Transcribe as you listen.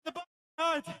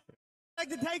Lord, I'd like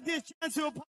to take this chance to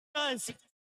apologize.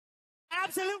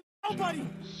 Absolutely nobody.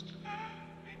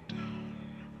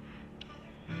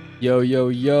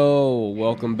 Yo,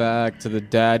 welcome back to the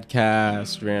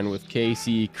Dadcast. Ran with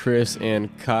Casey, Chris, and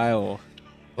Kyle.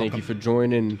 Thank you for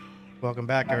joining. Welcome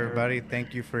back, everybody.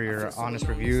 Thank you for your honest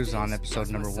reviews on episode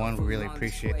number 1. We really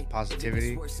appreciate the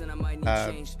positivity.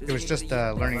 It was just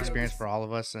a learning experience for all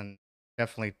of us, and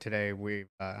definitely today we've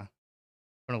done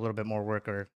a little bit more work,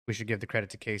 or we should give the credit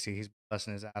to Casey. He's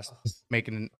busting his ass,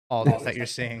 making all this that you're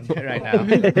seeing right now.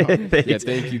 Yeah,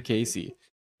 thank you, Casey.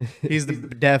 He's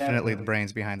definitely the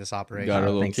brains behind this operation. Got our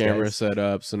little camera guys. set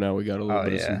up, so now we got a little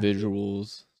bit of some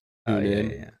visuals. Tune in.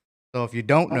 Yeah. So if you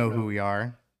don't know who we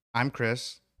are, I'm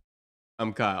Chris.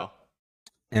 I'm Kyle.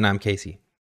 And I'm Casey.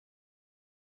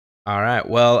 All right.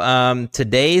 Well,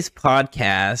 today's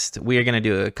podcast, we are going to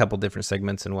do a couple different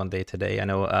segments in one day today. I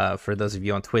know for those of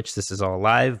you on Twitch, this is all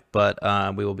live, but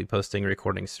we will be posting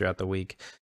recordings throughout the week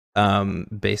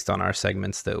based on our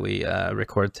segments that we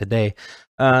record today.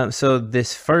 So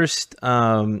this first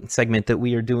segment that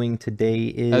we are doing today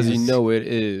is... As you know, it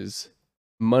is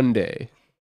Monday.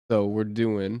 So we're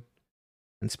doing...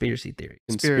 Conspiracy theory.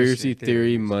 Conspiracy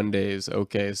theory Mondays.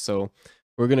 Okay, so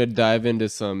we're going to dive into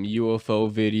some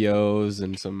UFO videos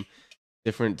and some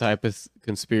different type of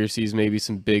conspiracies, maybe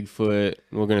some Bigfoot.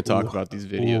 We're going to talk about these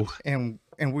videos. And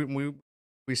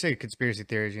we say conspiracy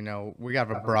theories, you know, we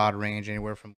got a broad range,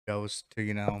 anywhere from ghosts to,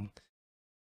 you know,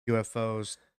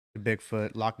 UFOs to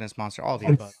Bigfoot, Loch Ness Monster, all the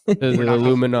above. To the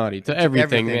Illuminati, to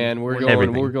everything, man.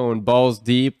 We're going balls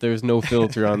deep. There's no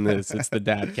filter on this. It's the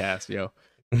Dadcast, yo.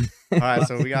 All right,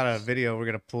 so we got a video we're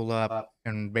gonna pull up,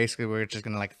 and basically we're just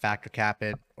gonna like factor cap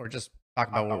it, or just talk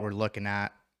about what we're looking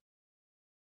at,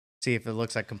 see if it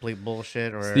looks like complete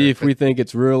bullshit, or see if we think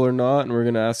it's real or not, and we're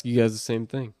gonna ask you guys the same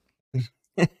thing.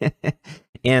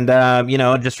 And you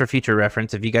know, just for future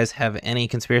reference, if you guys have any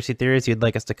conspiracy theories you'd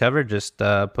like us to cover, just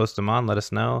post them on, let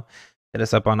us know, hit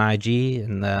us up on IG,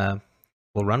 and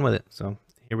we'll run with it. So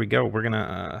here we go. We're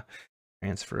gonna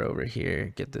transfer over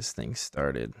here, get this thing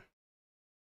started.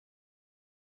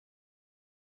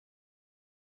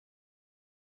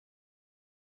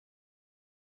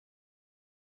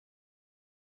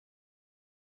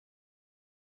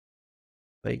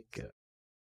 Like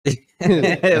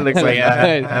it looks like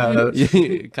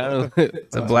kind of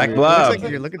it's a black it blob. looks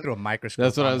like you're looking through a microscope.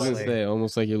 That's what I was gonna honestly. say.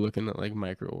 Almost like you're looking at like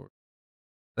micro.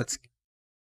 That's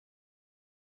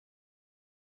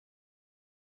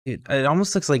Dude, it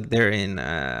almost looks like they're in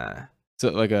So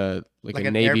like a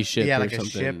an Navy ship yeah, or like something. a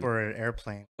ship or an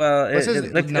airplane. well, What's this,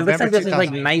 it looks November like this is like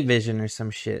 2000? night vision or some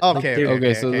shit. Okay, Like,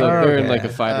 Okay, so okay. they're in like a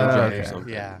Okay. fighter jet or Okay,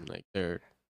 something. yeah. Like they're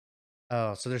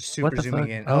Oh, so they're What super the zooming fuck?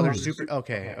 in. Oh, they're Oh. super.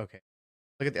 Okay.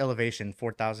 Look at the elevation,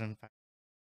 4,000.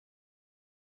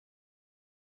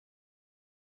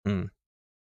 Hmm.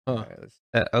 Huh.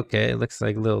 Okay, it looks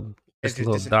like little It just just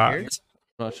little disappeared? dots.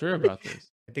 not sure about this.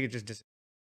 I think it just disappeared.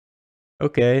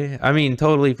 Okay, I mean,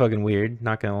 totally fucking weird.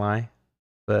 Not gonna lie,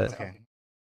 but Okay.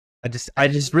 I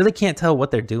just really can't tell what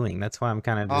they're doing. That's why I'm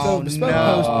kind of just Oh, bespoke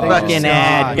no. post, they fucking just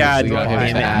ad. God We got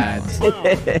him damn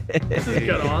it! This is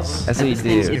good, Oz. That's what you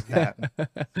do. Skip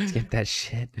that. Skip that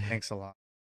shit. Thanks a lot.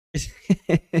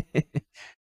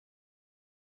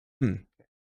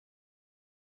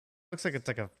 Looks like it's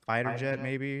like a fighter jet,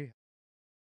 maybe.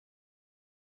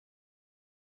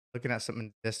 Looking at something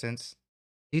in the distance.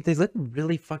 Dude, they look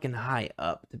really fucking high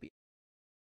up to be.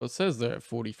 Well, it says they're at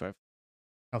 45.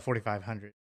 Oh,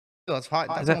 4,500. Still, that's hot.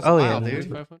 That's that- almost oh, a yeah, mile, dude. dude.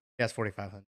 4,500? Yeah, it's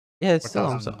 4,500. Yeah, it's still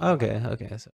 4,000.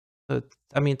 okay. So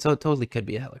I mean, so it totally could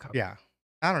be a helicopter. Yeah.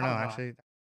 I don't know, actually.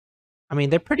 I mean,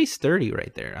 they're pretty sturdy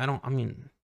right there. I mean,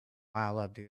 Mile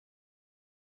up, dude.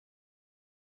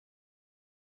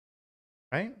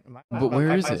 Right? But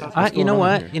where is it? you What's know going on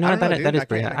what? here? You know I what? don't know, That dude. is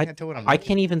pretty. I can't tell what I'm I looking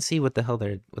can't even see what the hell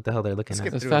they're looking Skip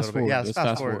at. Let's through a fast little bit. forward. Yeah, Let's let's fast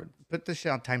fast forward. forward. Put this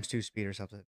shit on ×2 speed or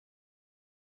something.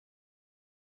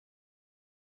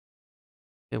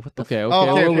 Yeah, what the Okay, Oh,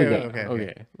 okay, what we okay, got? okay.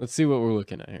 Okay, let's see what we're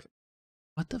looking at here.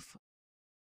 what the fuck?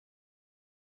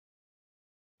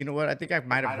 You know what? I think I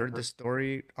might have heard this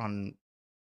story on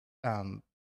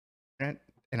internet,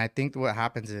 and I think what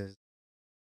happens is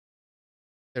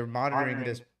they're monitoring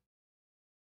this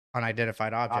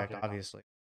unidentified object, obviously,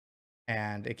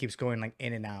 and it keeps going like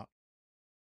in and out.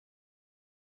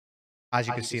 As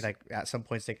you can see, like at some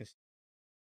points they can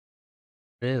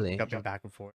Really? jumping back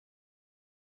and forth.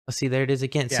 Oh, see, there it is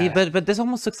again. See, Yeah. but this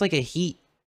almost looks like a heat,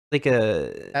 like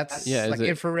a That's Yeah, is like it-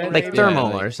 infrared, like maybe? thermal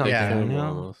like- or something. yeah. You thermal know?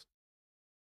 almost.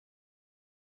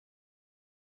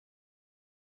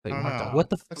 Like, I don't know. what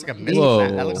the? Looks like a f- missile.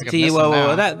 Whoa. That looks like a See, missile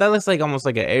whoa, now. that looks like almost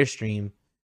like an airstream,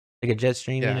 like a jet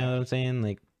stream. Yeah. You know what I'm saying?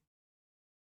 Like,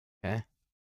 Okay.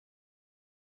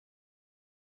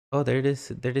 Oh, there it is.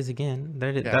 There it is again. There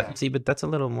it is. Yeah. See, but that's a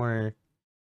little more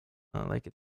like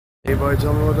it. Anybody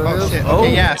tell me what that is? Oh shit. Oh,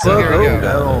 Okay, yeah. So here we Then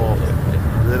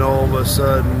go. all of a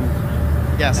sudden,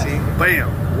 Yeah. See. bam!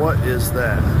 What is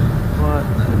that? What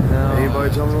the hell?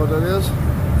 Anybody tell me what that is?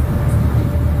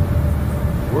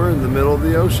 We're in the middle of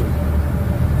the ocean.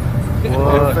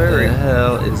 What ferry. the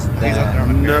hell is He's up that? there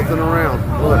on the ferry. Nothing around.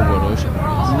 What Look, ocean?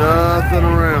 nothing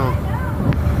around.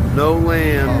 No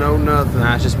land, no nothing.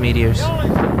 Nah, it's just meteors.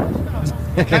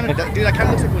 Dude, that kind of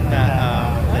looks like when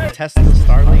the Tesla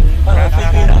Starlink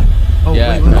crashed. Oh,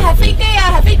 Yeah. wait,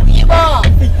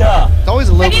 It's always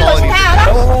a low quality.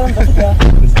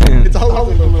 It's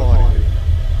always a low quality.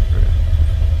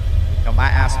 No, my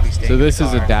ass will be staying. So in the this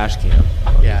is a car. dash cam.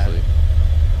 Yeah. Obviously.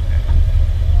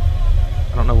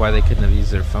 I don't know why they couldn't have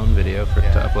used their phone video to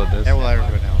upload this. Yeah, well,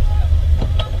 everyone else.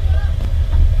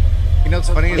 You know what's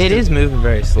funny? It is moving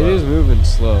very slow. It is moving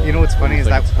slow. You know what's funny It's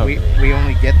is like that it's we hovering.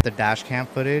 only get the dash cam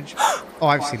footage. Oh,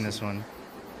 I've seen this one.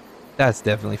 That's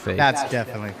definitely fake. That's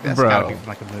definitely that's Bro. gotta be from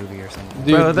like a movie or something.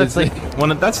 Dude, Bro, that's this like is-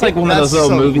 one of those little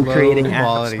That's movie some creating low apps,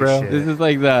 quality bro. shit. This is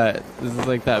like that. This is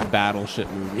like that Battleship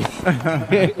movie.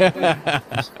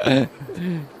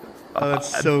 Oh,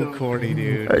 that's so corny,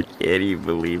 dude. I can't even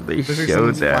believe they Looks like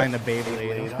showed someone's that. flying a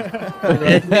Beyblade.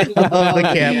 The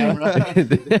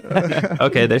camera.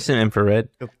 Okay, there's some infrared.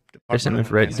 There's some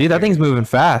infrared. Dude, that thing's moving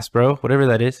fast, bro. Whatever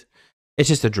that is. It's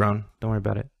just a drone. Don't worry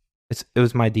about it. It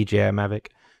was my DJI Mavic.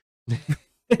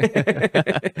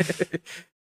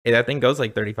 Hey, that thing goes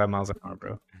like 35 miles an hour,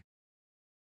 bro.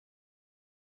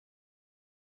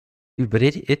 Dude, but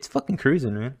it's fucking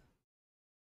cruising, man.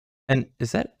 And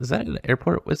is that an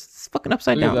airport? It's fucking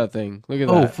upside Look at down. that thing. Look at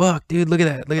Oh that. fuck, dude, look at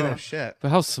that. Look at Oh that. shit. But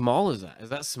how small is that? Is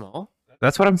that small?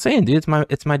 That's what I'm saying, dude. It's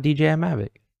my DJI Mavic.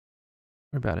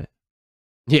 Worry about it.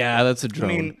 Yeah, that's a I drone.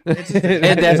 mean, it's It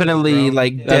definitely drone.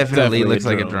 like That's definitely definitely a looks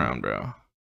like a drone. drone, bro.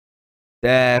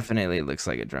 Definitely looks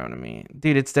like a drone to me.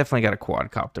 Dude, it's definitely got a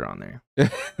quadcopter on there.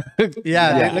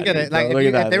 Yeah, look at it. Like Look at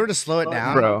if that. they were to slow it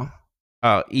down, Bro.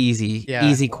 Oh, easy. Yeah.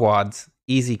 Easy quads.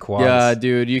 Easy quads. Yeah,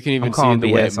 dude, you can even I'm see calling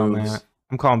the way it BS on moves. that.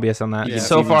 I'm calling BS on that. Yeah.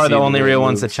 So You can far, see the only way real it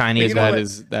one's the moves. Chinese you know one.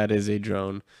 what? That is a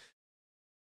drone.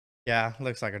 yeah,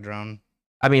 looks like a drone.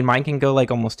 I mean, mine can go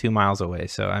like almost 2 miles away.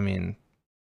 So, I mean,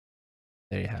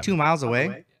 there you have 2 it. miles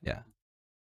away. Yeah.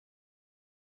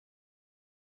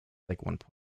 Like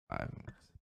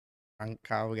 1.5.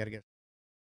 Kyle, we gotta get.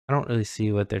 I don't really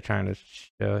see what they're trying to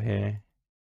show here.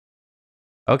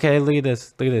 Okay, look at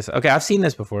this. Look at this. Okay, I've seen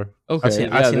this before. Okay, I've seen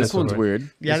yeah, this this one's before. weird.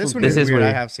 Yeah, this one this is is weird. I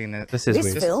weird. have seen it. This is This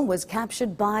weird. film was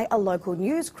captured by a local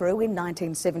news crew in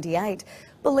 1978.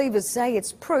 Believers say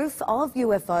it's proof of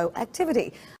UFO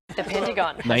activity. The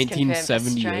Pentagon has 1978,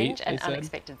 confirmed a strange and they said?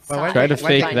 unexpected Well, sighting Try to Why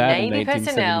fake by that in Navy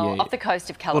personnel 1978. off the coast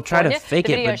of Well, try California. to fake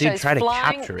the it, video but dude, shows try to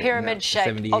flying capture it. pyramid-shaped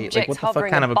 78. Like, objects what the fuck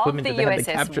hovering kind of above equipment the did they have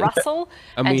to USS capture that? Russell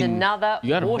I and mean, another you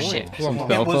got a warship. point. Some It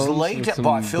cell was phones leaked with some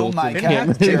by built-in filmmaker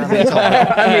cameras. Jeremy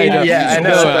I mean, yeah, I know.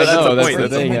 I That's know, the that's point. the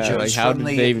That's the thing. point. Yeah, like, how did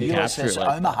they even capture it? USS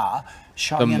Like, Omaha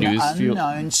showing some an news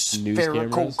unknown news spherical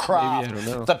cameras, craft. maybe? I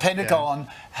don't know. The Pentagon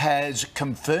has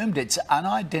confirmed its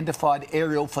unidentified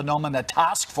aerial phenomena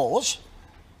task force.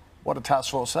 What a task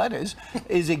force that is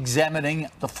examining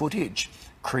the footage.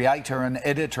 Creator and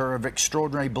editor of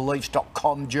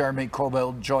ExtraordinaryBeliefs.com, Jeremy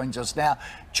Corbell, joins us now.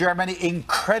 Jeremy,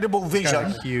 incredible vision.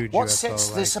 got a huge What UFO, sets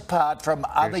this like, apart from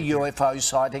other UFO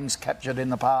sightings captured in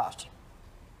the past?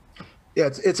 Yeah,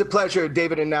 it's a pleasure,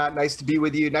 David and Nat. Nice to be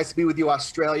with you. Nice to be with you,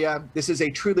 Australia. This is a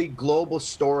truly global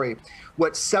story.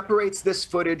 What separates this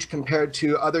footage compared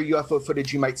to other UFO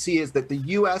footage you might see is that the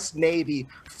U.S. Navy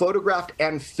photographed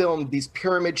and filmed these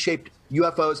pyramid-shaped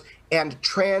UFOs and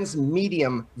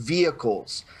transmedium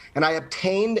vehicles. And I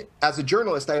obtained, as a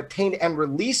journalist, and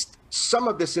released some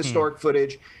of this historic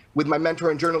footage with my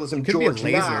mentor in journalism, Could be a George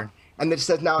laser. Knapp. And it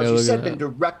says now, Yeah, as you look said, at been that.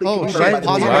 directly Oh, confirmed shit. by the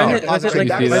Pause it Pentagon. right there. Pause it right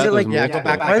there. Why is it like, Yeah, go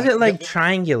back. why is it like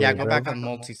triangular? Yeah, go back bro? on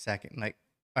multi-second. Like,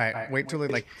 all right, wait till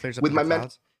it like clears up With in my the mentor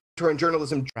clouds. in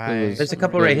journalism, Right. There's a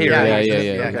couple right here. Yeah, right? yeah,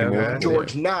 Yeah, yeah. okay, yeah. okay.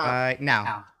 George Knapp.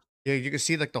 Now. Yeah, you can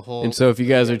see like the whole. And so if you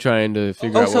guys are trying to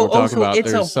figure out so- what we're talking about, it's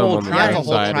a there's some whole on the triangle. right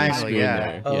side of the Triangle, screen yeah.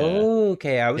 there. Oh,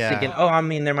 okay. I was Yeah. thinking, oh, I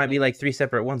mean, there might be like 3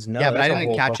 separate ones. No, yeah, but I that's a didn't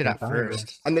whole catch it at fucking triangle.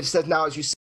 first. And it says now, as you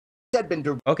said,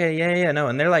 been Okay, yeah, no,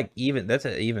 and they're like even. That's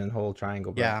an even whole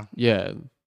triangle, bro. Yeah. Yeah.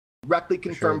 directly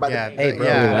confirmed by Yeah, the Hey, bro,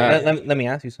 Yeah. let me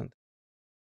ask you something.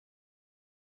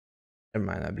 Never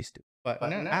mind, that'd be stupid. But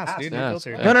no, ask, dude. Ask. No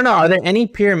filter. Yeah. No. Are there any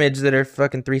pyramids that are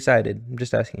fucking 3-sided? I'm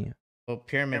just asking you. Well,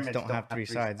 pyramids don't have 3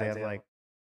 sides. They have like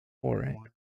 4, right?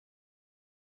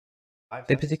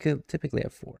 They typically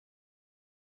have 4.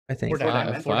 I think.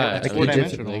 Five. It's I four mean,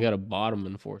 dimensional. they got a bottom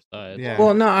and 4 sides. Yeah.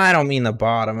 Well, no, I don't mean the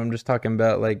bottom. I'm just talking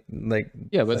about like.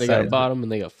 Yeah, but the they got a sides. bottom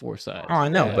and they got 4 sides. Oh, I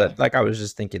know, Yeah. but like I was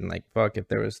just thinking, like, fuck, if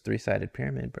there was 3-sided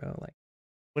pyramid, bro, like.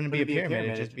 Wouldn't be a pyramid.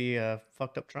 It'd just be a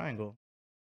fucked up triangle.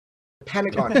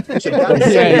 Pentagon. So that's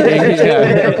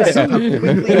these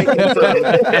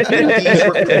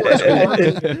reports are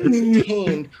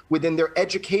contained within their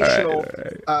educational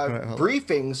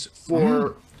briefings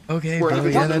for Okay, for bro,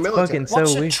 individuals yeah, in the that's military. fucking so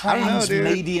What's a weird.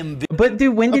 transmedium? But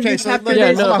dude, when did Okay, these so happen? let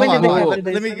Yeah, me, no, hold on, when hold on, did hold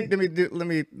they- on.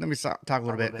 Let me talk a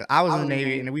little bit. I was in the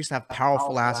Navy, and we used to have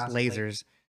powerful ass lasers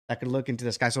that could look into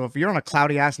the sky. So if you're on a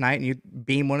cloudy ass night and you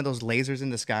beam one of those lasers in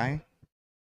the sky,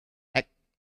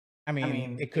 I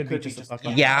mean, it could be just a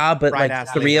fucking Yeah, but like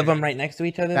bright-ass 3 of laser. them right next to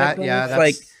each other. That, that's yeah, it's that's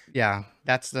like yeah,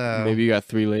 that's the Maybe you got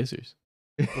 3 lasers.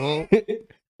 well,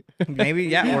 maybe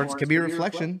yeah, or it could be a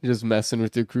reflection. Just messing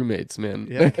with your crewmates, man.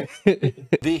 Yeah.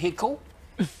 Vehicle?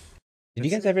 Did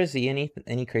you guys ever see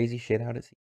any crazy shit out at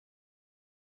sea?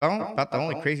 About the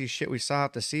only crazy shit we saw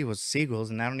out to sea was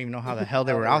seagulls, and I don't even know how the hell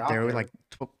they were out there. We're like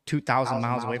 2,000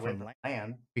 miles away from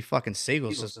land. Be fucking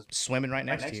seagulls just swimming right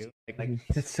next to you. Like,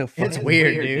 That's so funny. it's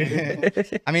weird,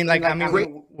 dude. I mean,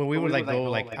 when we would like go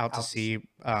like out to sea,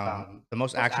 the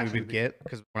most action we would get,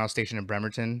 because when I was stationed in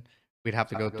Bremerton, we'd have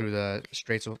to go through the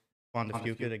Straits of Juan de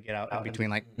Fuca to get out in between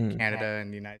like Canada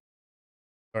and the United,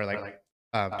 or like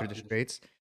through the Straits,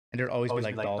 and there'd always be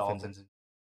like dolphins,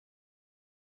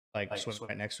 like swimming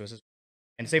right next to us.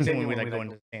 And same thing when we like go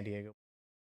into San Diego,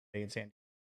 in San,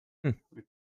 you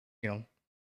know,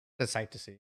 the sight to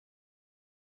see.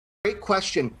 Great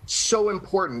question. So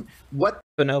important. What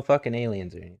But no fucking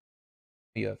aliens or anything.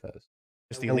 UFOs.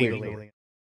 Just the illegal alien.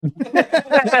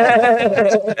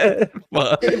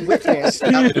 they witnessed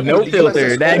No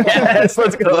filter, that gas,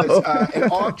 let's go. was an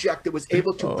object that was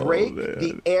able to break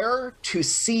the air to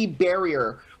sea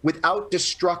barrier without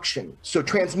destruction. So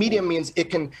transmedium means it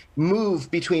can move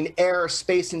between air,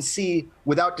 space, and sea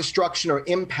without destruction or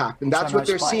impact. And that's what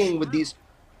they're seeing with these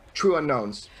true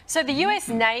unknowns. So the US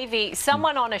Navy,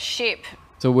 someone on a ship.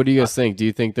 So what do you guys think? Do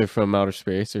you think they're from outer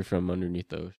space or from underneath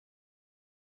the ocean?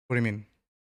 What do you mean?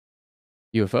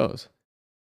 UFOs.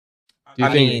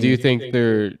 Do you think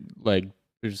they're like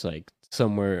just like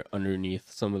somewhere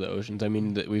underneath some of the oceans? I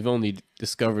mean, we've only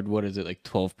discovered, what is it, like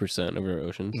 12% of our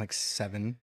oceans, Like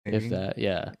 7, if that.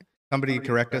 Yeah. Somebody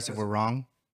correct us if we're wrong.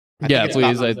 I Yeah, think it's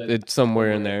please. about- It's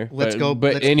somewhere in there. Let's but, go-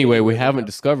 But let's- anyway, we haven't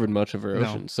discovered much of our No.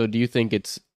 oceans. So do you think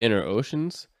it's in our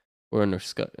oceans or in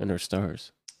our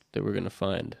stars that we're gonna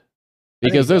find?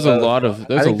 Because there's a lot of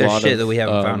I think there's lot shit of that we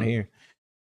haven't found here.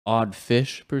 odd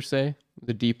fish per se.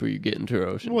 The deeper you get into our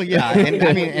ocean. Well, yeah, and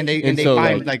I mean, and they And they so,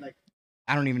 find like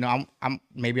I don't even know.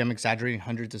 Maybe I'm exaggerating.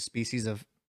 Hundreds of species of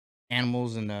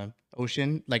animals in the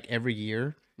ocean, like every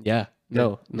year. Yeah.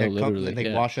 No, That literally. they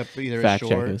yeah. wash up either Fact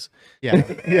ashore. check us. Yeah,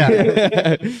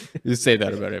 yeah. Just say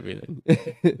that about everything.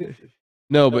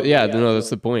 No, but yeah, no,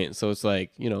 that's the point. So it's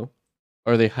like,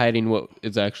 are they hiding what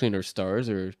is actually in our stars,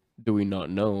 or do we not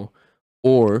know?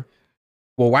 Or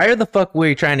Well, why are the fuck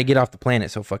we trying to get off the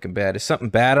planet so fucking bad? Is something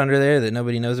bad under there that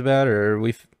nobody knows about, or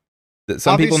that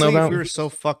some people know Obviously, about? if we were so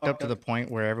fucked up to the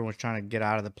point where everyone's trying to get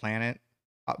out of the planet,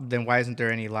 then why isn't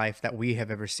there any life that we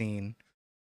have ever seen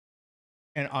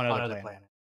on other planets?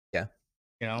 Yeah.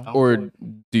 or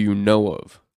do you know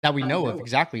of? That we know of.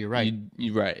 Exactly. You're right.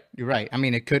 You're right. You're right. I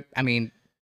mean, it could. I mean,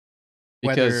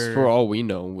 Because whether- for all we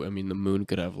know, I mean, the moon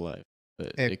could have life, but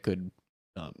It- it could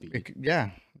not be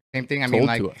yeah. Same thing. I told mean,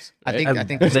 like to us. I think. right? I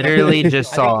think literally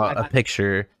just I saw think- a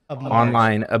picture of Mars.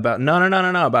 online about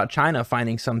no about China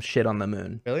finding some shit on the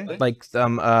moon. Really? Like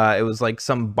some it was like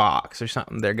some box or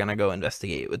something they're gonna go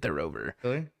investigate with their rover.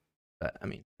 Really? But I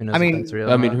mean, who knows? I if mean- that's real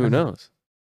I or mean, not. who knows?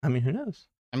 I mean, who knows?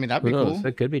 I mean, that'd Who be knows? cool.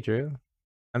 It could be true.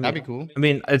 I mean, That'd be cool. I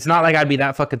mean, it's not like I'd be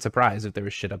that fucking surprised if there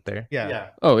was shit up there.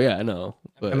 Yeah. Oh yeah, I know.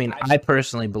 But I mean, I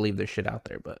personally believe there's shit out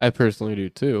there, but I personally do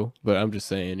too. But I'm just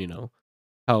saying,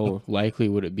 how likely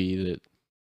would it be that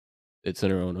it's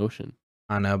in our own ocean?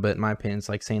 I know. But in my opinion, it's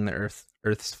like saying the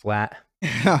Earth's flat.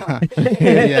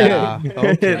 Yeah.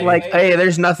 Okay. Like, hey,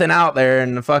 there's nothing out there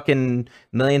in the fucking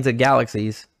millions of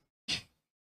galaxies.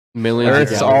 Millions. of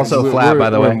Earth's galaxies. also flat, by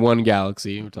the we're way. in one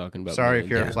galaxy. We're talking about. Sorry if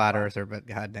you're millions. a flat earther, but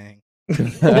god dang.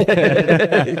 Okay.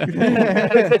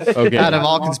 Out of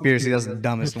all conspiracy, that's the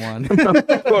dumbest one.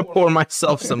 I'll pour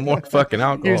myself some more fucking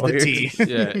alcohol. Here's the here. tea.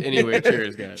 Yeah. Anyway,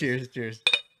 cheers, guys. Cheers. Cheers.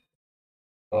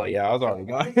 Oh yeah, I was already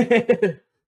gone.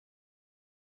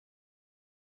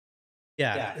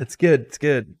 Yeah. It's good. It's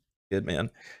good. Good man.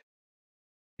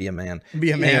 Be a man.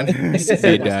 Be a man. Be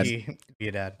a dad. Be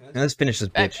a dad. Now let's finish this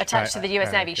bitch. Attached to the US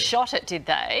Alright, Navy okay. shot it, did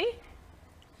they?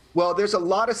 Well, there's a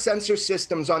lot of sensor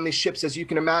systems on these ships, as you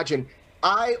can imagine.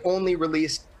 I only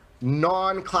released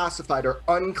non-classified or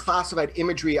unclassified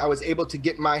imagery I was able to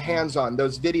get my hands on,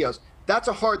 those videos. That's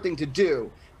a hard thing to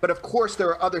do. But of course, there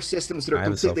are other systems that are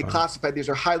completely classified. These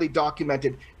are highly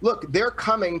documented. Look, they're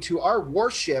coming to our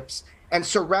warships and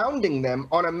surrounding them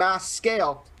on a mass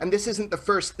scale. And this isn't the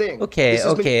first thing.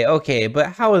 Okay.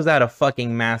 But how is that a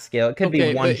fucking mass scale? It could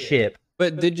be one ship.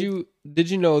 But did you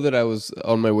know that I was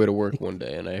on my way to work one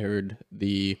day and I heard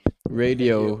the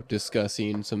radio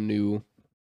discussing some new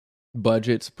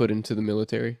budgets put into the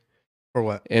military? For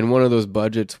what? And one of those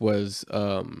budgets was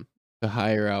to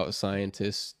hire out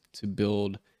scientists to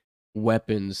build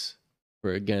weapons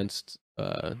for against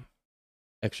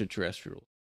extraterrestrials,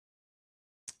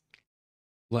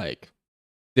 like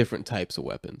different types of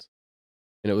weapons.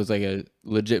 And it was like a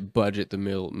legit budget the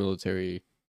military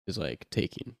is like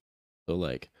taking. So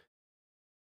like,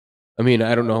 I mean,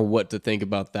 I don't know what to think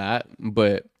about that,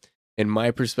 but in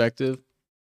my perspective,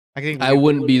 I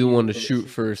wouldn't be the one to shoot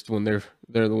first when they're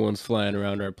the ones flying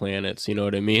around our planets. You know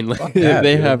what I mean? Like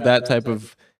they have that type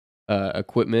of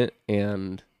equipment,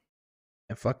 and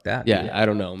fuck that. Yeah, dude. I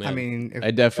don't know, man. I mean,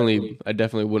 I definitely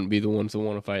wouldn't be the ones to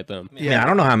want to fight them. Yeah, I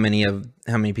don't know how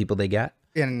many people they got.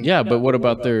 Yeah, but what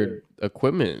about their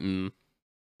equipment? And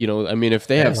you know, I mean, if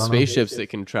they have spaceships that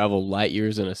can travel light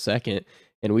years in a second,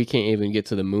 and we can't even get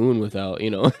to the moon without,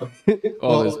 you know,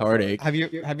 all this heartache. Have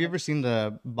you ever seen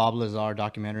the Bob Lazar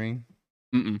documentary?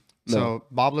 No. So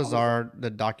Bob Lazar, the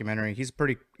documentary, he's a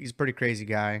pretty crazy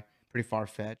guy, pretty far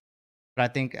fetched. But I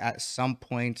think at some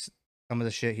point, some of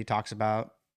the shit he talks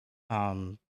about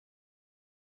doesn't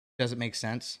make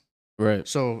sense. Right.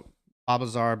 So Bob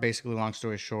Lazar, basically, long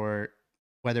story short,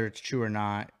 whether it's true or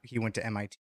not, he went to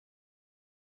MIT.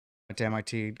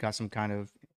 Got some kind of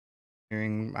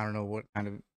engineering, I don't know what kind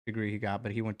of degree he got,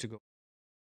 but he went to go.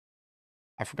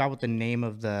 I forgot what the name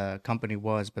of the company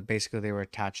was, but basically they were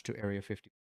attached to Area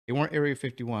 50. They weren't Area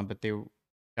 51, but they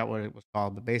got what it was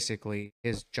called. But basically,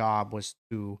 his job was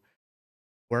to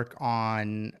work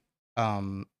on.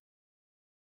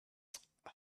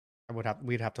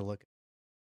 We'd have to look.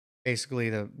 Basically,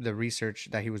 the research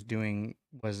that he was doing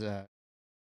was a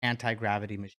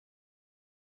anti-gravity machine.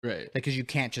 Right. Because you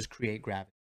can't just create gravity.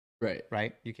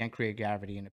 Right. You can't create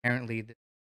gravity, and apparently the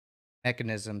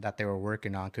mechanism that they were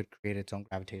working on could create its own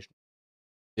gravitation.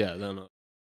 Yeah, no.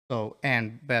 So,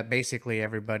 but basically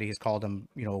everybody has called him,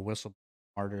 you know, a whistle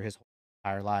martyr his whole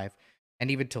entire life,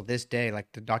 and even till this day, like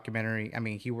the documentary. I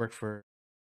mean, he worked for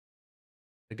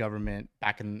the government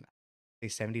back in the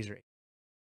 70s or 80s.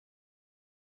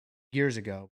 Years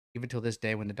ago. Even till this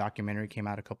day, when the documentary came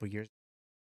out a couple years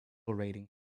ago, rating.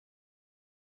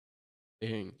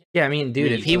 Dang. Yeah, I mean,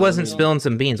 dude, if he wasn't spilling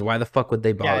some beans, why the fuck would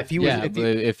they bother? Yeah,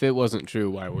 if it wasn't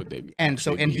true, why would they? And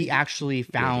he actually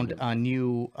found a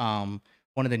new one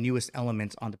of the newest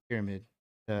elements on the pyramid.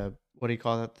 The what do you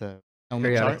call that? The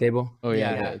periodic table. Oh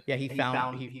yeah. Yeah. He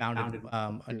found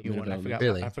a new one.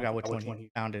 I forgot which one he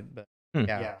founded, but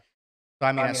yeah. So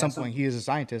I mean, at some point, he is a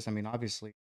scientist. I mean,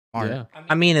 obviously. Yeah.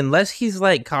 I mean, unless he's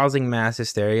like causing mass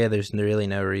hysteria, there's really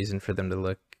no reason for them to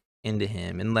look into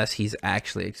him unless he's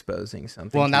actually exposing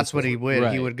something. Well, and that's what he would.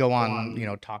 Right. He would go on, you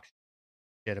know, talk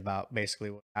shit about basically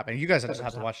what happened. You guys just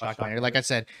have to watch the documentary. Like I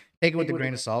said, take it with a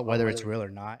grain of salt, whether it's real or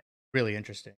not. Really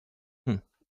interesting.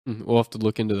 We'll have to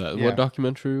look into that. Yeah. What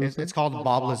documentary was it's called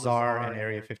Bob Lazar and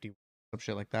Area 51, some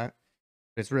shit like that.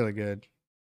 It's really good.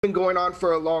 Been going on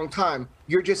for a long time.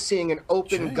 You're just seeing an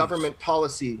open government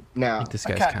policy now this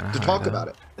guy's kinda to talk about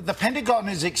it. The Pentagon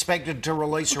is expected to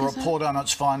release a report on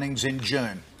its findings in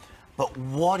June. But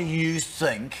what do you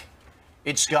think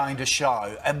it's going to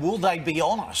show? And will they be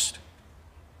honest?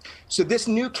 So this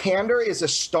new candor is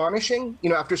astonishing, you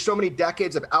know, after so many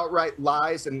decades of outright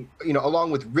lies and, you know,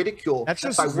 along with ridicule that's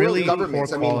just by really world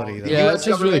governments. Quality, I mean, yeah, it's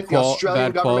just really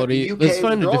bad quality. The UK, let's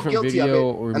find a different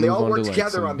video or and they all work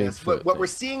together on this. But what we're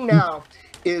seeing now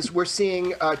is we're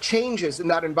seeing changes in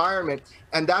that environment,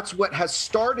 and that's what has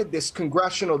started this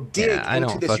congressional dig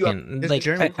into this. This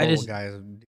Jeremy Cole guy is...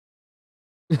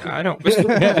 I don't. He is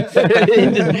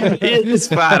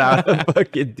flat out a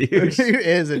fucking douche. He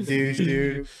is a douche,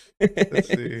 dude. Let's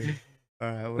see. All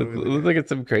right, let's look at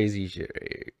some crazy shit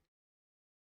right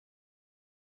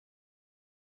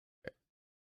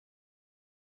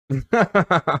here.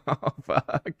 Oh,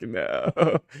 fuck no.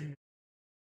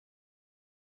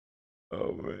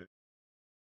 Oh man.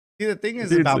 See, the thing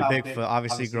is about Bigfoot.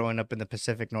 Obviously, growing up in the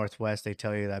Pacific Northwest, they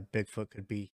tell you that Bigfoot could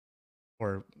be,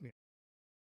 or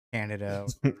Canada,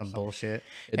 or some bullshit.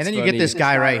 And then you get this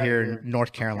guy right here in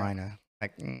North Carolina.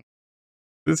 Like,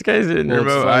 This guy's in Well, it's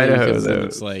remote funny Idaho, because then though.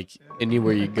 it's like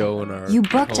anywhere you go in our You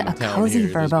booked a hometown cozy here,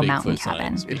 there's Verbo Bigfoot mountain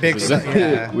signs cabin. because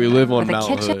Yeah. we live on With a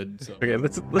Mount kitchen. Hood. So. Okay,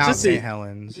 let's Mount just see. St.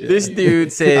 Helens. This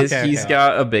dude says Okay, he's okay.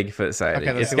 got a Bigfoot sighting.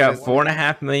 Okay, let's It's see got what it-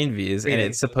 4.5 million views, Read and it.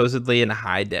 it's supposedly in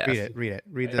high def. Read it. Read it.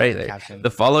 Read the Right there. caption.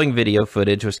 The following video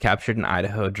footage was captured in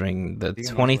Idaho during the You can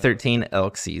 2013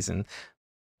 elk season.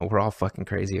 We're all fucking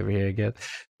crazy over here again.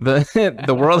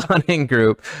 The World Hunting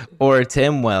Group or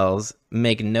Tim Wells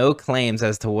make no claims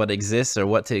as to what exists or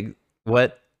what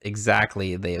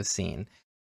exactly they have seen.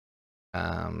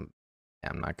 I'm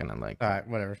not gonna like. All right,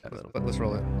 whatever. Let's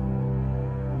roll it.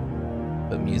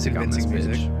 The music on this Convincing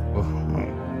music. bitch. Oh.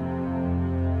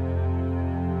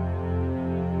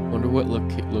 Wonder what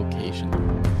location.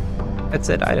 That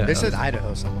said Idaho. This is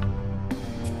Idaho somewhere.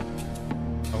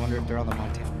 I wonder if they're on the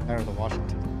Montana or the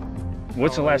Washington.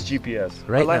 What's the last GPS?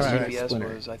 Right The last now. GPS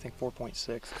was, I think, 4.6 is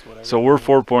what I So we're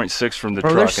 4.6 from the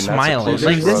Bro, truck, they're and that's smiling. the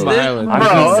Like, closest this- road. Smiling. I'm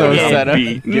Bro, so okay. set up.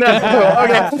 Beat. No,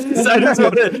 okay. So I just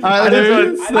want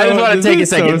to take a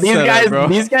second.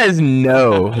 These guys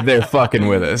know they're fucking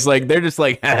with us. Like they're just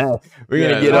like, we're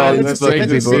gonna get all let's these take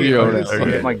fucking this people. video. I'll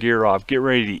get my gear off, get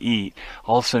ready to eat.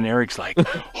 All of a sudden, Eric's like,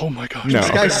 "Oh my gosh!" No. This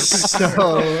guy's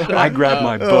so. I grab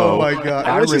my bow. Oh my god!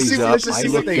 I Let's just raise see, up. let's just I see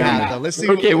look what they down. have though. Let's see.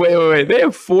 Okay, wait. They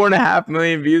have 4.5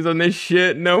 million views on this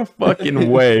shit. No fucking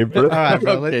way, bro. All right,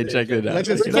 bro. Okay, check it out.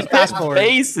 Let's fast forward.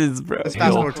 Faces, bro. Let's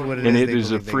fast forward to what it is. And it they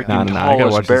is a believe they freaking got. Nah, I gotta watch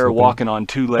tallest this bear whole thing. walking on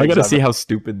two legs I gotta I've see how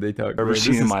stupid they talk. ever bro.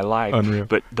 seen This in is my life. Unreal.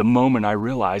 But the moment I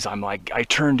realized, I'm like, I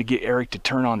turned to get Eric to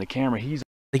turn on the camera. He's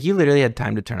Like you literally had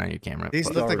time to turn on your camera. These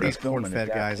look like already these filming corn-fed at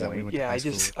that guys that we point. went to Yeah, high I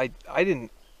school just, with. I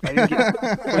didn't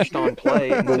get pushed on play.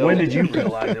 But until- when did you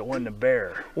realize it wasn't a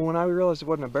bear? Well, when I realized it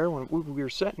wasn't a bear, when we were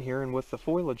sitting here and with the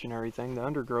foliage and everything, the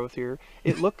undergrowth here,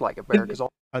 it looked like a bear because all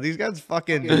Are these guys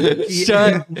fucking?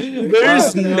 Shut.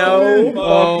 There's no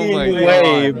Oh fucking my God,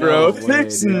 way, bro. no way,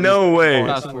 There's dude. no way.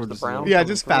 Fast was forward the to brown. Yeah, coming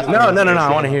just from fast the- forward. No,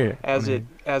 I want to hear it.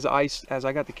 As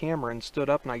I got the camera and stood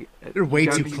up and I They're way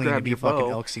grabbed- too you clean to grabbed be your fucking bow,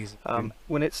 elk season.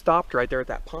 when it stopped right there at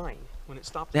that pine, when it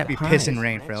stopped, That'd at be that piss pine and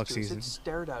rain next for elk to us, season. It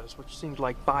stared at us, which seemed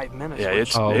like 5 minutes. Yeah, which-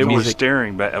 it's Oh, it was music.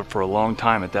 staring back for a long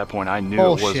time. At that point, I knew it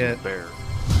wasn't Bullshit. a bear.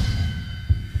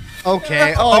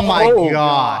 Okay. Oh my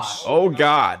gosh. Oh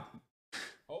God.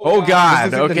 Oh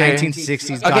God. This is like Okay. the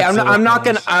 1960s. Okay, I'm Godzilla not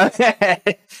gonna.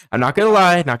 films. I'm not gonna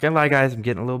lie. Not gonna lie, guys. I'm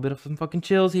getting a little bit of some fucking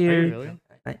chills here. Are you really?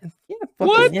 Yeah.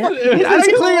 What? Yeah. That's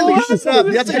clearly shut up.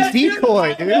 That's like a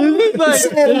decoy, dude.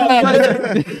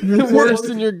 Worse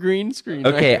than your green screen.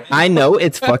 Okay, right? I know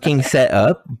it's fucking set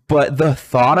up, but the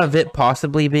thought of it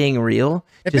possibly being real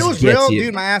If just it was gets real, you.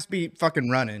 dude, my ass be fucking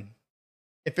running.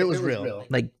 If it was real,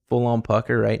 Like full on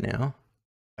pucker right now.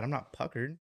 but I'm not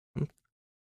puckered.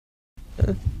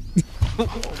 Oh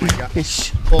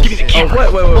Bullshit.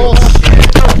 wait.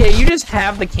 Bullshit. Okay, you just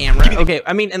have the camera. Okay,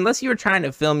 I mean, unless you were trying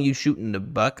to film you shooting the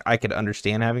buck, I could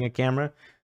understand having a camera.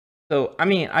 So, I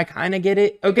mean, I kind of get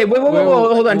it. Okay, wait,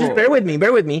 hold on. Just bear with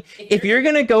me. If you're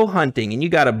going to go hunting and you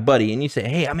got a buddy and you say,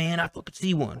 hey, man, I fucking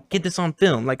see one. Get this on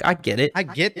film. Like, I get it. I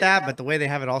get that, but the way they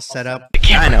have it all set up,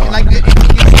 I know. like you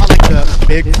saw, like the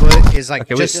Bigfoot is like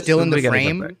Okay, just still in the we gotta go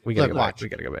frame. back. We gotta Look, go back. watch. We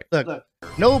gotta go back. Look,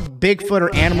 no Bigfoot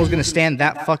or animal's gonna stand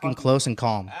that fucking close and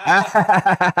calm.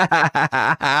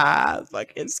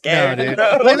 Fucking scared. No, dude.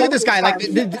 Look at this guy. Like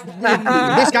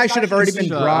this guy should have already been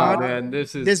drawn. Man,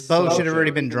 this bow so should have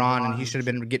already been drawn, and he should have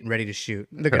been getting ready to shoot.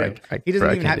 Look at him. I He doesn't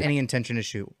can't even have do it. any intention to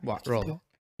shoot. Watch, roll.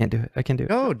 Can't do it. I can't do it.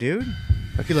 Go, dude.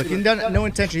 Okay, look, he's done no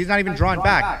intention. He's not even drawn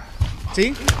back.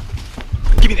 See?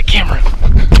 Give me the camera.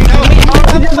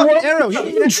 Arrow.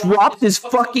 He dropped his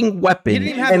fucking weapon didn't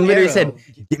even have and an literally arrow. said,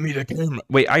 "Give me the camera."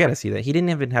 Wait, I gotta see that. He didn't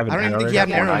even have an I don't arrow. even think he had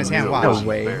an arrow in his hand. Watch. No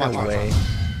way. Watch, No watch, way. watch.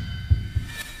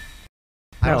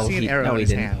 I don't No, see an he- arrow no, in he his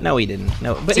didn't. hand. No, he didn't.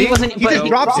 No, but See? he wasn't. He but just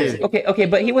drops it. Okay,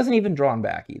 but he wasn't even drawn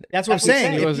back either. That's what I'm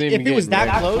saying. He If, wasn't if even it was getting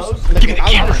that ready. close, like if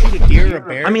I was to shoot a deer or a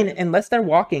bear. I mean, unless they're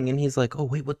walking and he's like, "Oh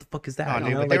wait, what the fuck is that?" no, You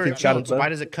dude, know, but they like were he's got chilling, a so bow. why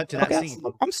does it cut to that Okay, scene?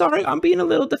 I'm sorry, I'm being a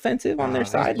little defensive on their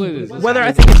side. split this. Whether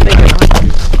I think it's fake or not.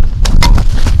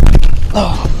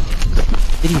 Oh,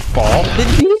 did he fall? Did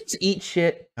he just eat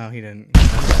shit? No, he didn't.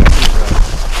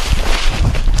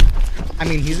 I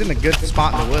mean, he's in a good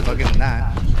spot in the woods. I'll give him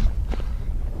that.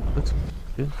 Looks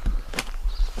good.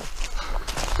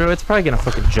 Bro, it's probably gonna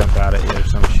fucking jump out at you or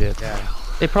some shit. Yeah.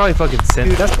 They probably fucking send.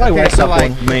 Dude, That's probably okay, what's so, up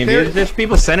like, on main. there- There's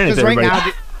people sending it to Because right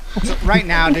everybody. now, right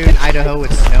now, dude, in Idaho,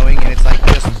 it's snowing and it's like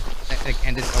just like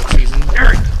ended elk season.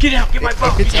 Eric, get out, get my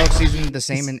bow. If it's elk season the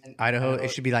same in Idaho,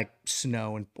 it should be like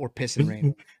snow and or piss and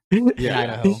rain. in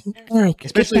Idaho. Eric,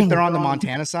 Especially if they're on the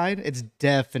Montana side, it's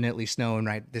definitely snowing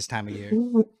right this time of year.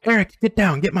 Eric, get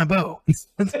down, get my bow.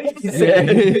 Oh,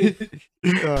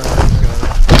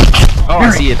 Oh,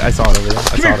 I see it. I saw it over there. I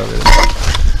saw it over there.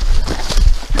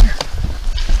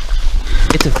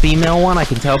 It's a female one. I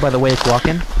can tell by the way it's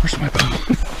walking. Where's my bow?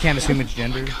 Can't assume it's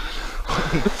gender.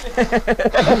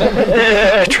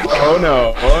 Oh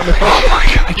no! Oh no! Oh my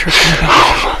god! I tripped it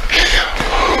out.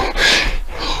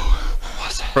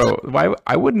 Bro, why?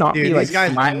 I would not Dude, be like. these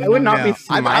guys, I would not be I'd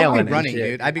smiling. be running, and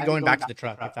shit. dude. I'd be going back to the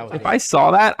truck if that was. If I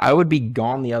saw that, I would be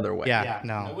gone the other way. Yeah,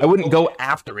 no. I wouldn't go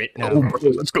after it. No. Oh, bro,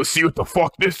 let's go see what the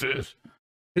fuck this is.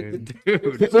 Dude.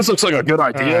 This looks like a good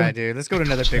idea. All right, dude. Let's go to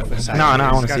another Bigfoot site. No,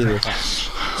 I want to These see guys this.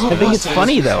 are I think it's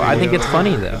funny though. I think it's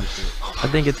funny though. I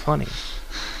think it's funny.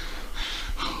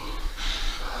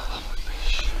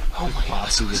 Oh my god!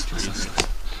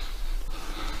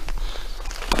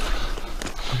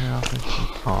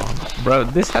 Bro,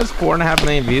 this has 4.5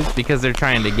 million views because they're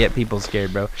trying to get people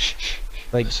scared, bro.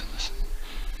 Like,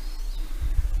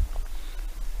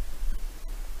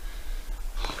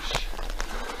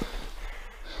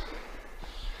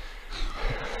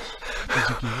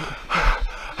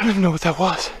 I don't even know what that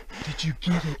was. Did you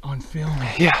get it on film?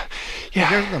 Yeah, yeah.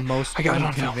 They're the most I got it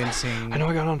on film. convincing. I know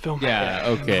I got it on film. Yeah,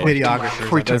 okay. Videographers.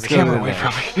 Before he took the camera away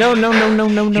from me. no. He I ripped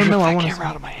want the to. camera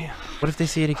out of my hand. What if they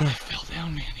see it again? Fell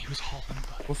down, man. He was hauling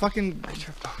butt. We'll fucking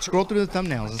scroll through the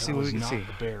thumbnails and see what we can see.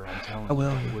 The bear, I'm telling I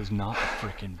will. you. It was not a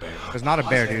freaking bear. It was not a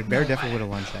bear, dude. Bear definitely would have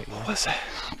lunged at you. What's that?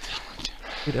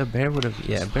 Dude, a bear would have.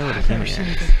 Yeah, a bear would have came here.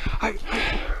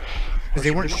 Because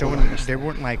they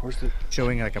weren't like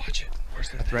showing like a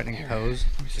threatening pose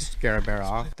to scare a bear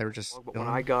off. They were just. But when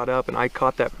I got up and I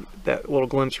caught that little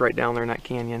glimpse right down there in that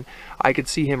canyon, I could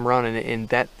see him running, and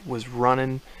that was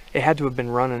running. It had to have been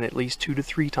running at least 2 to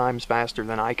 3 times faster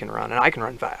than I can run, and I can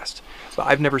run fast. But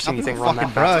I've never seen anything run that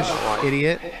fucking fast. brush,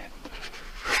 idiot.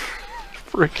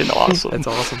 Freaking awesome. That's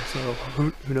awesome. So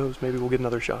who knows? Maybe we'll get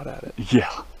another shot at it. Yeah.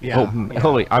 Yeah. Oh,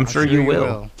 holy! I'm sure you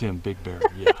will. Tim, big bear.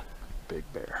 Yeah. Big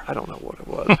bear. I don't know what it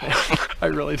was. I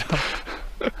really don't.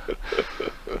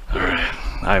 Alright.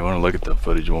 I want to look at the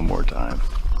footage one more time.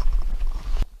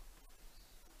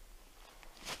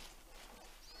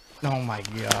 Oh my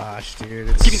gosh, dude.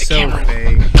 It's so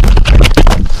fake.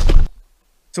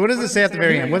 So what does it say at the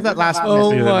very end? What's that last one?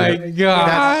 Oh my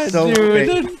god, That's so dude.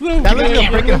 fake. That's so That looks like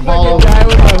a fake. freaking ball. Guy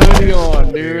with a hoodie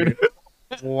on, dude.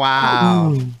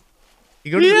 Wow.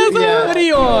 You go to He has a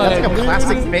hoodie on. That's like a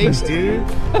plastic face, dude.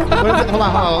 What is it? Hold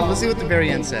on. Let's see what the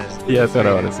very end says. Yeah, that's what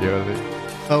I want to see.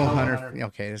 Oh, Hunter.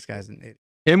 Okay, this guy's an idiot.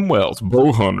 Tim Wells,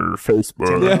 bow hunter,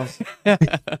 Facebook.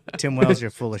 Tim Wells,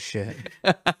 you're full of shit.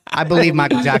 I believe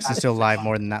Michael Jackson's still alive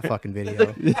more than that fucking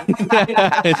video.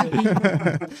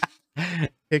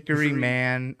 Hickory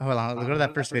Man. Hold on. Let's go to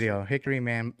that first video. Hickory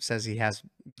Man says he has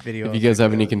video. If you guys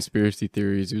have any conspiracy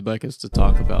theories you'd like us to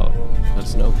talk about, let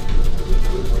us know.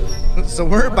 So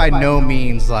we're by no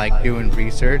means like doing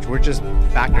research. We're just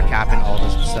factor capping all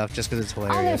this stuff just because it's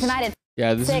hilarious.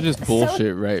 Yeah, this is just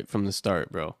bullshit right from the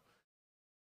start, bro.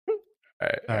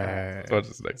 Alright. What's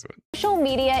this next one? Social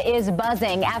media is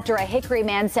buzzing after a Hickory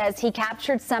Man says he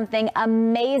captured something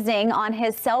amazing on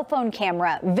his cell phone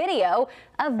camera. Video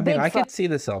of I mean, I Bigfoot. could see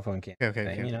the cell phone camera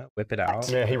thing, you know, whip it out.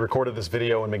 Yeah, he recorded this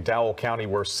video in McDowell County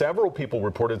where several people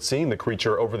reported seeing the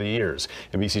creature over the years.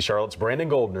 NBC Charlotte's Brandon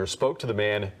Goldner spoke to the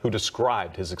man who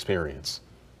described his experience.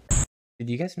 Did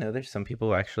you guys know there's some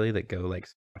people actually that go like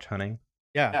squatch hunting?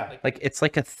 Yeah. Like it's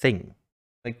like a thing.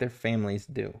 Like their families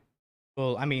do.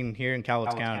 Well, I mean, here in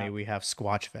Cowlitz County, we have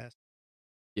Squatch Fest.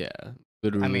 Yeah,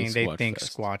 literally. I mean, they Squatch think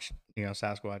Fest. Squatch, you know,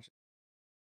 Sasquatch.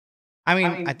 I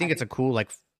mean, I think it's a cool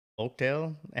like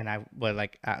folktale, and but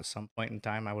like at some point in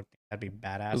time, I would think that'd be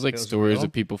badass. There's if like it was stories real.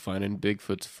 of people finding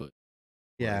Bigfoot's foot.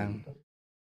 Yeah. Is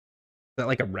that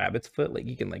like a rabbit's foot? Like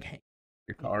you can like hang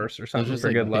your cars or There's something just for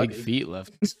like good luck. big feet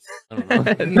left. I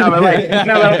don't know. No,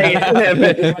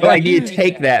 but like you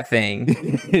take that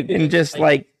thing and just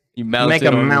like you mount make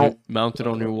it a on mount. mount it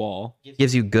on your wall.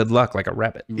 Gives you good luck like a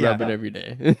rabbit. You rub it every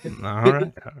day. All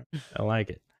right. I like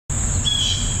it.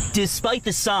 Despite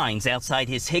the signs outside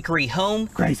his Hickory home,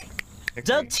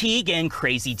 Doug Teague and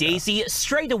Crazy Daisy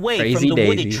strayed away Crazy from the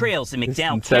wooded Daisy. trails in This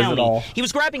McDowell says it County. all. He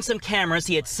was grabbing some cameras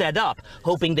he had set up,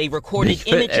 hoping they recorded Bigfoot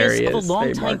images of areas, a they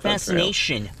longtime marked on trail.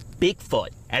 fascination, Bigfoot.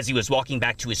 As he was walking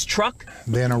back to his truck,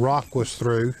 Then a rock was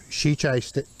through. She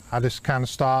chased it. I just kind of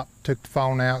stopped, took the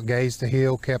phone out, gazed the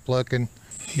hill, kept looking.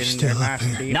 He's still up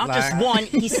there. not just one,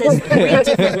 he says 3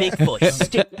 different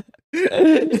Bigfoots.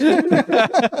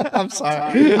 I'm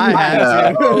sorry. I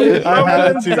had to. I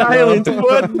had to. Silence.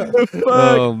 What the fuck?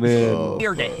 Oh man.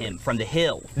 Stared at him from the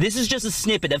hill. This is just a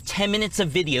snippet of 10 minutes of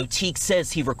video Teague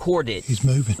says he recorded. He's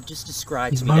moving. Just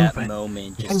describe to me that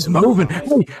moment. He's moving.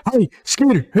 Hey,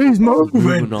 Skinner, he's moving.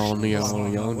 Moving on the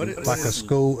on. Like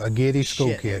a giddy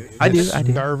school kid. I do.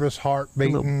 Nervous, heart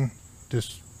beating,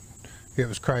 just, it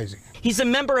was crazy. He's a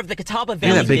member of the Catawba Look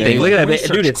Valley at that big thing. Video Look at that big,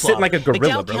 Research dude. It's sitting Club. like a gorilla,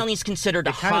 McDowell bro. County is considered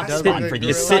a kinda hot does spot look for like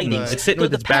these a sitting. sightings. It's sitting Though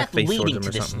with the its back path face towards leading him to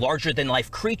or this something.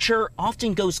 larger-than-life creature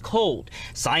often goes cold.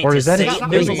 Or is Scientists that say its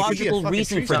there's a face? logical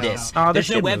reason for this. Oh, There's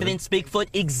they're no shit evidence Bigfoot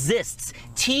exists.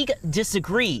 Teague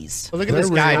disagrees. Well, look at this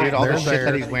guy, dude. All the They're shit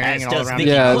that he's there. wearing As and all does around. Vicky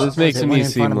Yeah, Cook. this makes me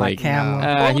seem like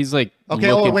he's like. Okay,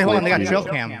 oh looking wait, hold on. for They got you. trail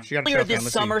cam. She got a Earlier trail cam. this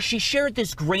Let's summer, see. she shared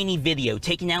this grainy video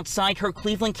taken outside her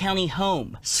Cleveland County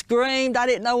home. Screamed. I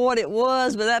didn't know what it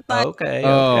was, but that thing. Okay.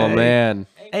 Oh man.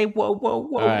 Hey, whoa, whoa,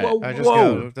 whoa, right. whoa, Just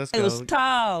whoa. go. Let's It go. was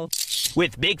tall.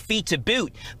 With big feet to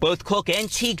boot, both Cook and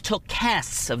Teague took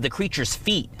casts of the creature's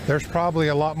feet. There's probably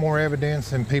a lot more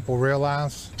evidence than people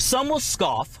realize. Some will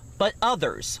scoff, but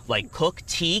others, like Cook,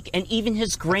 Teague, and even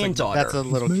his granddaughter, That's a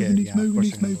little kid. Yeah, of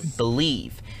course he knows.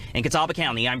 believe. In Catawba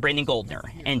County, I'm Brandon Goldner,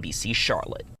 NBC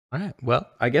Charlotte. All right. Well,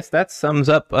 I guess that sums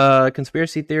up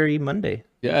Conspiracy Theory Monday.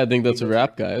 Yeah, I think that's a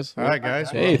wrap, guys. All right,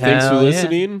 guys. Hey, Well, thanks for Hell yeah.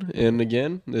 listening. And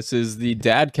again, this is the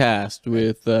Dadcast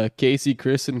with Casey,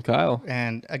 Chris, and Kyle.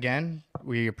 And again,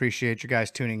 we appreciate you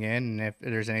guys tuning in. And if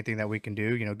there's anything that we can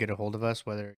do, get a hold of us,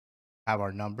 whether have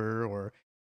our number or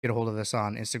get a hold of us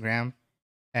on Instagram.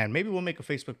 And maybe we'll make a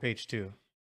Facebook page too.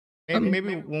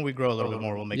 Maybe when we grow a little bit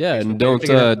more, we'll make. Yeah, a and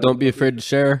Facebook page. don't be afraid to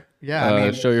share. Yeah, I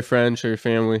mean- show your friends, show your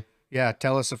family. Yeah,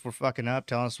 tell us if we're fucking up.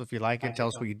 Tell us if you like it. Tell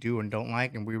us what you do and don't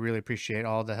like, and we really appreciate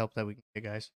all the help that we can get,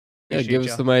 guys. Yeah, Appreciate give us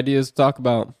y'all. some ideas to talk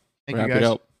about. Thank you, Wrap it guys.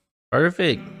 up.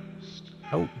 Perfect.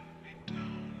 Oh.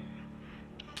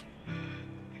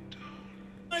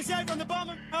 I say from the bottom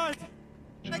of my heart,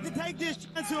 I'd like to take this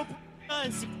chance to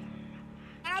apologize.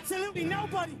 Absolutely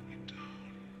nobody.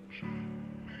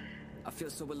 I feel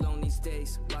so alone these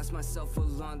days. Lost myself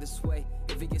along this way.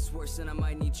 If it gets worse, then I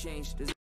might need change.